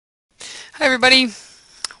Hi everybody,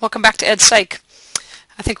 welcome back to Ed Psych.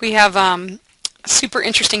 I think we have a super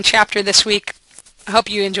interesting chapter this week. I hope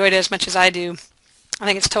you enjoyed it as much as I do. I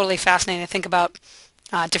think it's totally fascinating to think about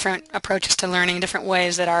different approaches to learning, different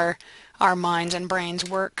ways that our minds and brains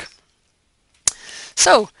work.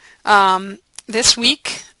 So this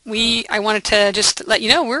week I wanted to just let you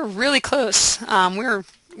know we're really close. We're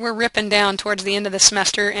ripping down towards the end of the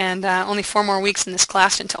semester, and only 4 more weeks in this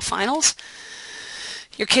class until finals.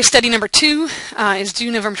 Your case study number 2 is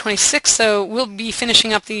due November 26th, so we'll be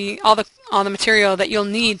finishing up all the material that you'll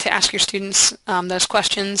need to ask your students those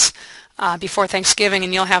questions before Thanksgiving,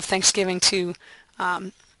 and you'll have Thanksgiving to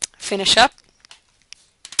finish up,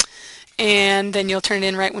 and then you'll turn it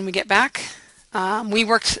in right when we get back. We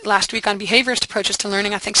worked last week on behaviorist approaches to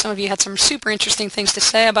learning. I think some of you had some super interesting things to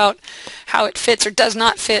say about how it fits or does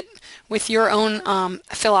not fit with your own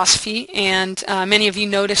philosophy, and many of you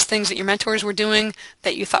noticed things that your mentors were doing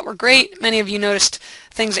that you thought were great. Many of you noticed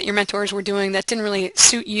things that your mentors were doing that didn't really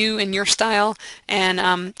suit you and your style,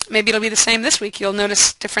 and maybe it'll be the same this week. You'll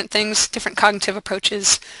notice different things, different cognitive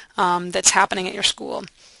approaches that's happening at your school.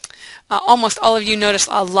 Almost all of you noticed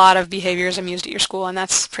a lot of behaviorism used at your school, and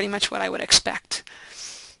that's pretty much what I would expect.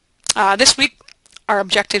 This week our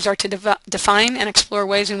objectives are to define and explore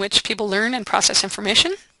ways in which people learn and process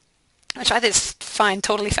information, which I just find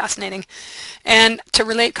totally fascinating, and to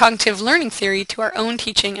relate cognitive learning theory to our own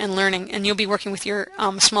teaching and learning. And you'll be working with your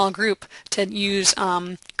small group to use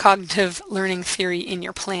cognitive learning theory in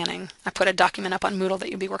your planning. I put a document up on Moodle that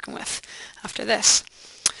you'll be working with after this.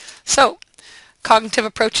 So, cognitive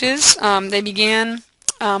approaches, they began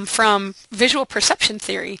from visual perception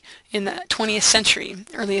theory in the 20th century,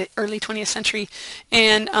 early 20th century,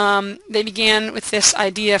 and they began with this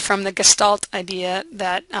idea from the Gestalt idea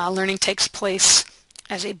that learning takes place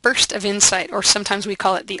as a burst of insight, or sometimes we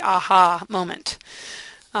call it the aha moment.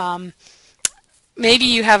 Maybe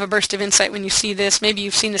you have a burst of insight when you see this. Maybe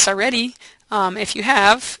you've seen this already. If you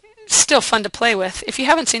have, still fun to play with. If you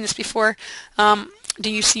haven't seen this before,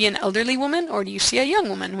 do you see an elderly woman or do you see a young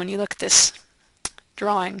woman when you look at this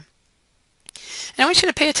drawing? And I want you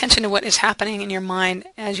to pay attention to what is happening in your mind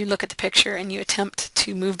as you look at the picture and you attempt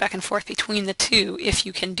to move back and forth between the two, if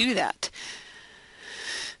you can do that.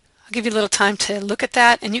 I'll give you a little time to look at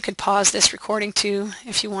that, and you can pause this recording too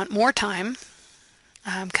if you want more time,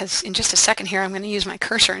 because in just a second here I'm going to use my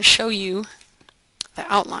cursor and show you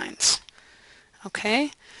the outlines.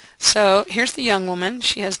 Okay, so here's the young woman.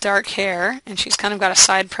 She has dark hair and she's kind of got a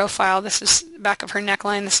side profile. This is the back of her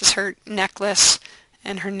neckline. This is her necklace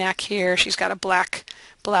and her neck here. She's got a black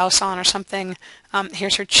blouse on or something.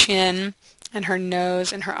 Here's her chin and her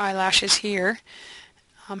nose and her eyelashes here,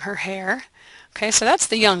 her hair. Okay, so that's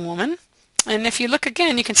the young woman. And if you look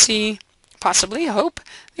again, you can see, possibly, I hope,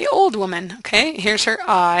 the old woman. Okay, here's her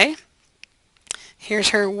eye. Here's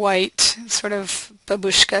her white sort of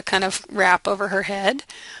babushka kind of wrap over her head.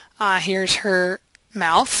 Here's her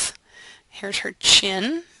mouth. Here's her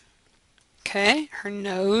chin. Okay, her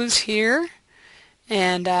nose here.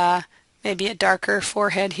 And maybe a darker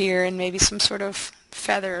forehead here, and maybe some sort of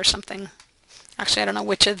feather or something. Actually, I don't know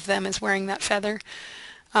which of them is wearing that feather.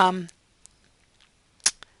 And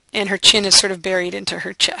her chin is sort of buried into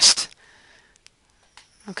her chest.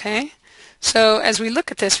 Okay, so as we look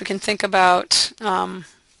at this, we can think about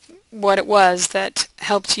what it was that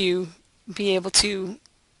helped you be able to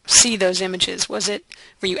see those images. Were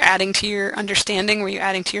you adding to your understanding? Were you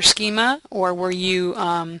adding to your schema? Or were you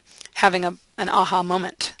having an aha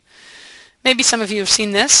moment? Maybe some of you have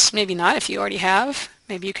seen this, maybe not. If you already have,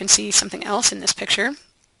 maybe you can see something else in this picture.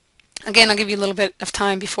 Again, I'll give you a little bit of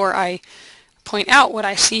time before I point out what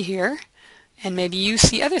I see here, and maybe you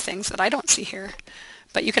see other things that I don't see here.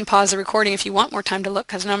 But you can pause the recording if you want more time to look,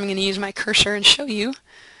 because now I'm going to use my cursor and show you.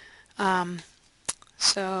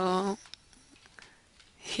 So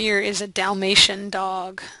here is a Dalmatian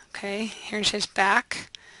dog. Okay, here's his back,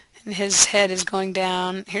 and his head is going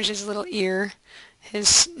down. Here's his little ear,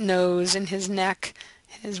 his nose and his neck,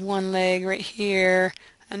 his one leg right here,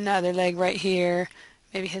 another leg right here,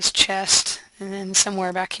 maybe his chest, and then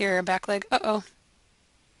somewhere back here, a back leg. Uh-oh.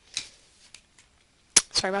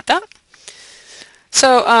 Sorry about that.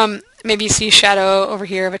 So maybe you see a shadow over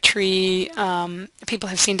here of a tree. People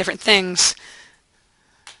have seen different things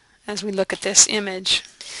as we look at this image.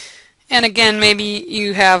 And again, maybe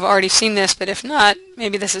you have already seen this, but if not,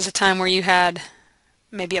 maybe this is a time where you had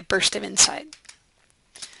maybe a burst of insight.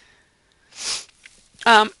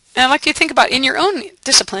 And I'd like you to think about, in your own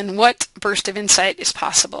discipline, what burst of insight is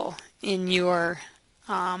possible in your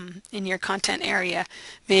content area.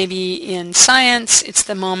 Maybe in science, it's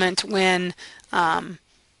the moment when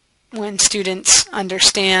students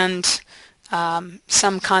understand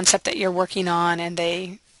some concept that you're working on, and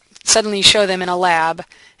they suddenly show them in a lab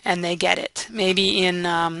and they get it. Maybe in,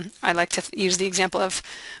 I like to use the example of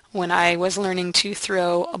when I was learning to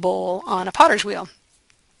throw a bowl on a potter's wheel.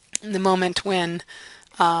 In the moment when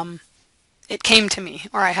it came to me,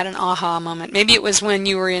 or I had an aha moment. Maybe it was when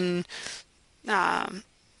you were in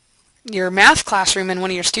your math classroom and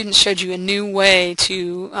one of your students showed you a new way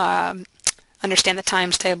to understand the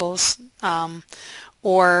times tables,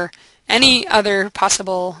 or any other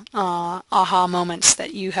possible aha moments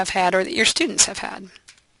that you have had or that your students have had.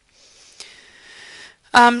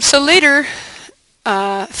 So later,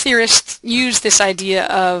 theorists used this idea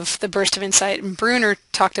of the burst of insight, and Bruner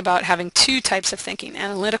talked about having two types of thinking: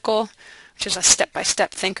 analytical, which is a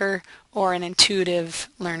step-by-step thinker, or an intuitive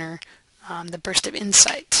learner, the burst of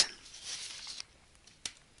insight.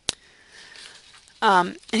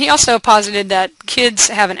 And he also posited that kids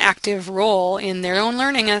have an active role in their own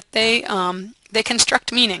learning, that they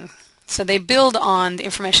construct meaning. So they build on the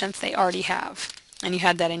information that they already have. And you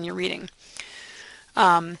had that in your reading.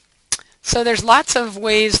 So there's lots of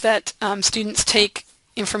ways that students take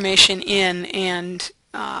information in and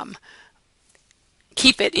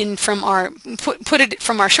keep it in from our, put it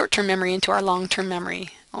from our short-term memory into our long-term memory.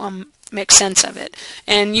 Make sense of it.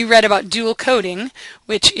 And you read about dual coding,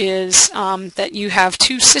 which is that you have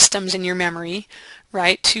two systems in your memory,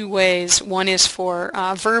 right? Two ways. One is for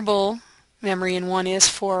verbal memory and one is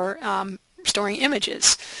for storing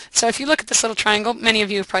images. So if you look at this little triangle, many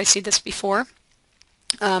of you have probably seen this before.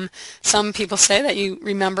 Some people say that you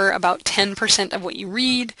remember about 10% of what you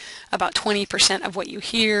read, about 20% of what you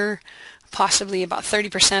hear, possibly about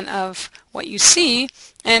 30% of what you see.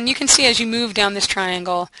 And you can see as you move down this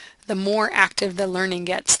triangle, the more active the learning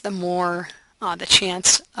gets, the more the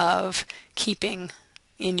chance of keeping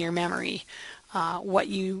in your memory what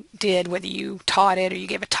you did, whether you taught it or you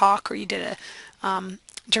gave a talk or you did a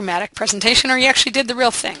dramatic presentation or you actually did the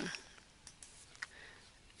real thing.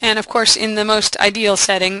 And of course, in the most ideal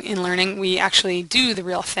setting in learning, we actually do the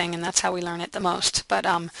real thing, and that's how we learn it the most. But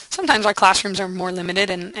sometimes our classrooms are more limited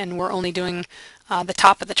and we're only doing the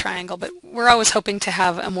top of the triangle, but we're always hoping to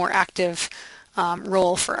have a more active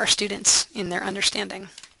role for our students in their understanding.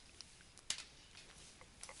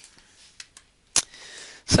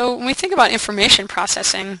 So when we think about information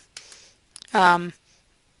processing,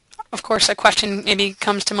 of course a question maybe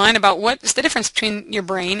comes to mind about what is the difference between your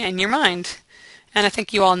brain and your mind. And I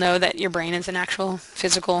think you all know that your brain is an actual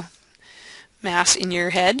physical mass in your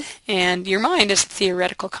head, and your mind is a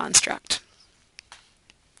theoretical construct.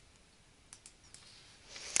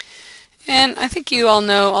 And I think you all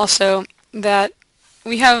know also that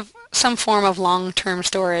we have some form of long-term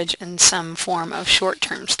storage and some form of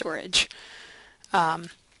short-term storage.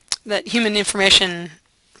 That human information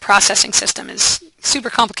processing system is super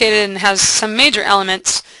complicated and has some major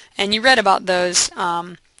elements, and you read about those,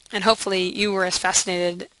 and hopefully you were as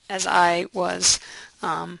fascinated as I was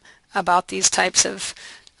about these types of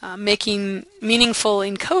making meaningful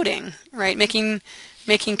encoding, right? Making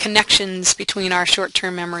connections between our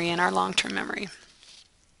short-term memory and our long-term memory.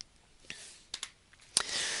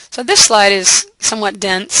 So this slide is somewhat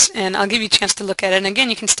dense, and I'll give you a chance to look at it. And again,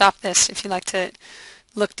 you can stop this if you'd like to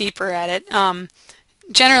look deeper at it.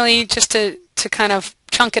 Generally, just to kind of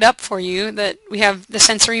chunk it up for you, that we have the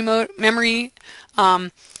sensory memory,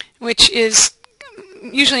 which is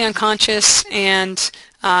usually unconscious and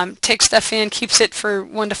takes stuff in, keeps it for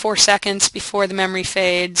 1 to 4 seconds before the memory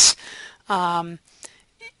fades. And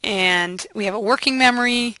we have a working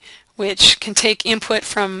memory, which can take input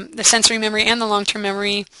from the sensory memory and the long-term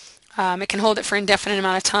memory. It can hold it for an indefinite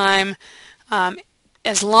amount of time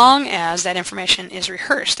as long as that information is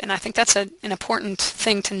rehearsed. And I think that's an important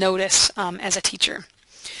thing to notice as a teacher.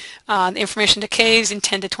 The information decays in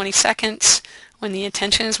 10 to 20 seconds when the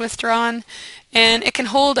attention is withdrawn, and it can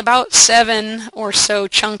hold about 7 or so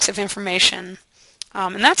chunks of information.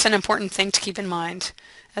 And that's an important thing to keep in mind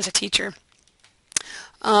as a teacher.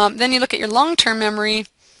 Then you look at your long-term memory,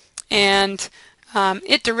 and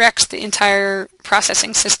it directs the entire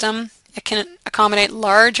processing system. It can accommodate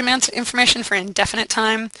large amounts of information for an indefinite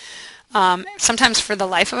time, sometimes for the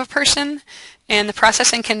life of a person, and the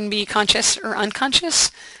processing can be conscious or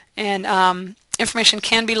unconscious, and information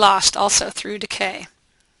can be lost also through decay.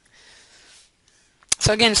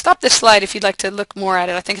 So again, stop this slide if you'd like to look more at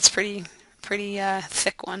it. I think it's pretty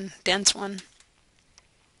thick one, dense one.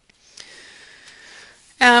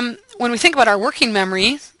 When we think about our working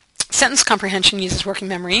memory, sentence comprehension uses working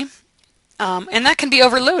memory, and that can be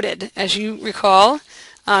overloaded. As you recall,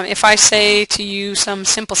 if I say to you some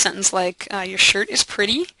simple sentence like, your shirt is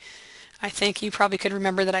pretty, I think you probably could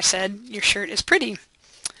remember that I said, your shirt is pretty.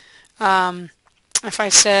 If I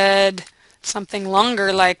said something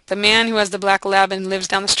longer like the man who has the black lab and lives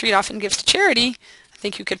down the street often gives to charity, I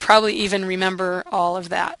think you could probably even remember all of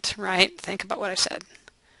that, right? Think about what I said.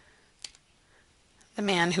 The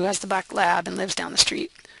man who has the black lab and lives down the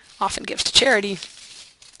street often gives to charity.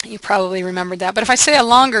 You probably remembered that. But if I say a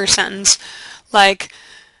longer sentence, like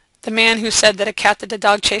the man who said that a cat that the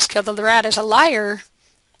dog chased killed the rat is a liar,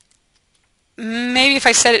 maybe if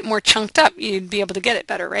I said it more chunked up, you'd be able to get it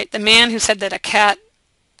better, right? The man who said that a cat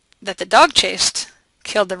that the dog chased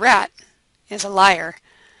killed the rat is a liar.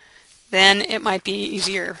 Then it might be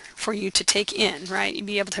easier for you to take in, right? You'd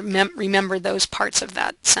be able to remember those parts of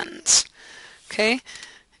that sentence. Okay?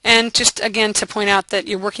 And just again to point out that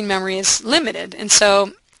your working memory is limited. And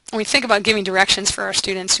so when we think about giving directions for our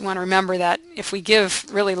students, you want to remember that if we give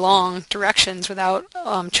really long directions without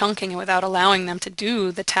chunking and without allowing them to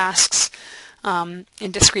do the tasks in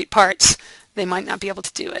discrete parts, they might not be able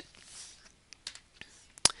to do it.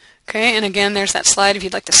 Okay, and again, there's that slide. If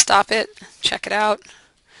you'd like to stop it, check it out.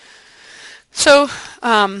 So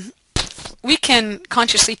we can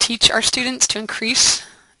consciously teach our students to increase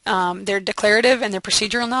their declarative and their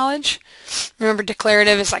procedural knowledge. Remember,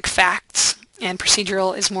 declarative is like facts, and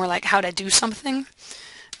procedural is more like how to do something.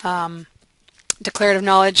 Declarative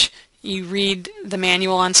knowledge, you read the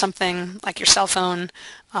manual on something like your cell phone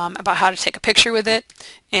about how to take a picture with it,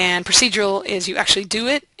 and procedural is you actually do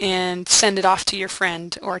it and send it off to your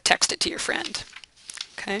friend or text it to your friend.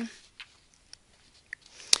 Okay.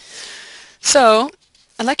 So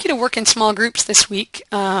I'd like you to work in small groups this week.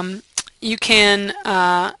 You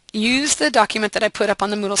can use the document that I put up on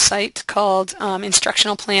the Moodle site called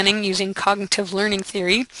Instructional Planning Using Cognitive Learning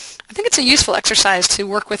Theory. I think it's a useful exercise to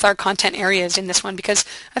work with our content areas in this one because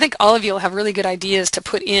I think all of you will have really good ideas to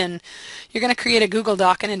put in. You're going to create a Google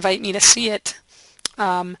Doc and invite me to see it.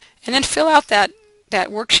 And then fill out that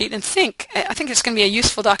worksheet and think. I think it's going to be a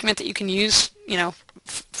useful document that you can use,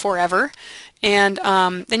 forever. And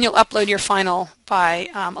then you'll upload your final by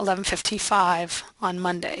 11:55 on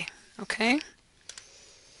Monday. Okay?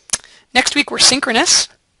 Next week we're synchronous.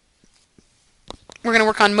 We're going to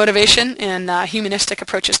work on motivation and humanistic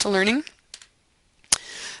approaches to learning.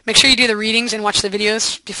 Make sure you do the readings and watch the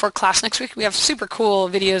videos before class next week. We have super cool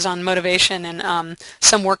videos on motivation and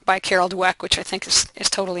some work by Carol Dweck, which I think is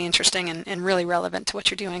totally interesting and really relevant to what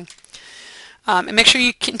you're doing. And make sure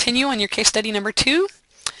you continue on your case study number 2.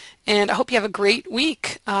 And I hope you have a great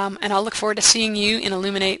week. And I'll look forward to seeing you in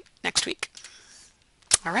Illuminate next week.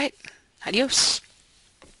 All right. Adios.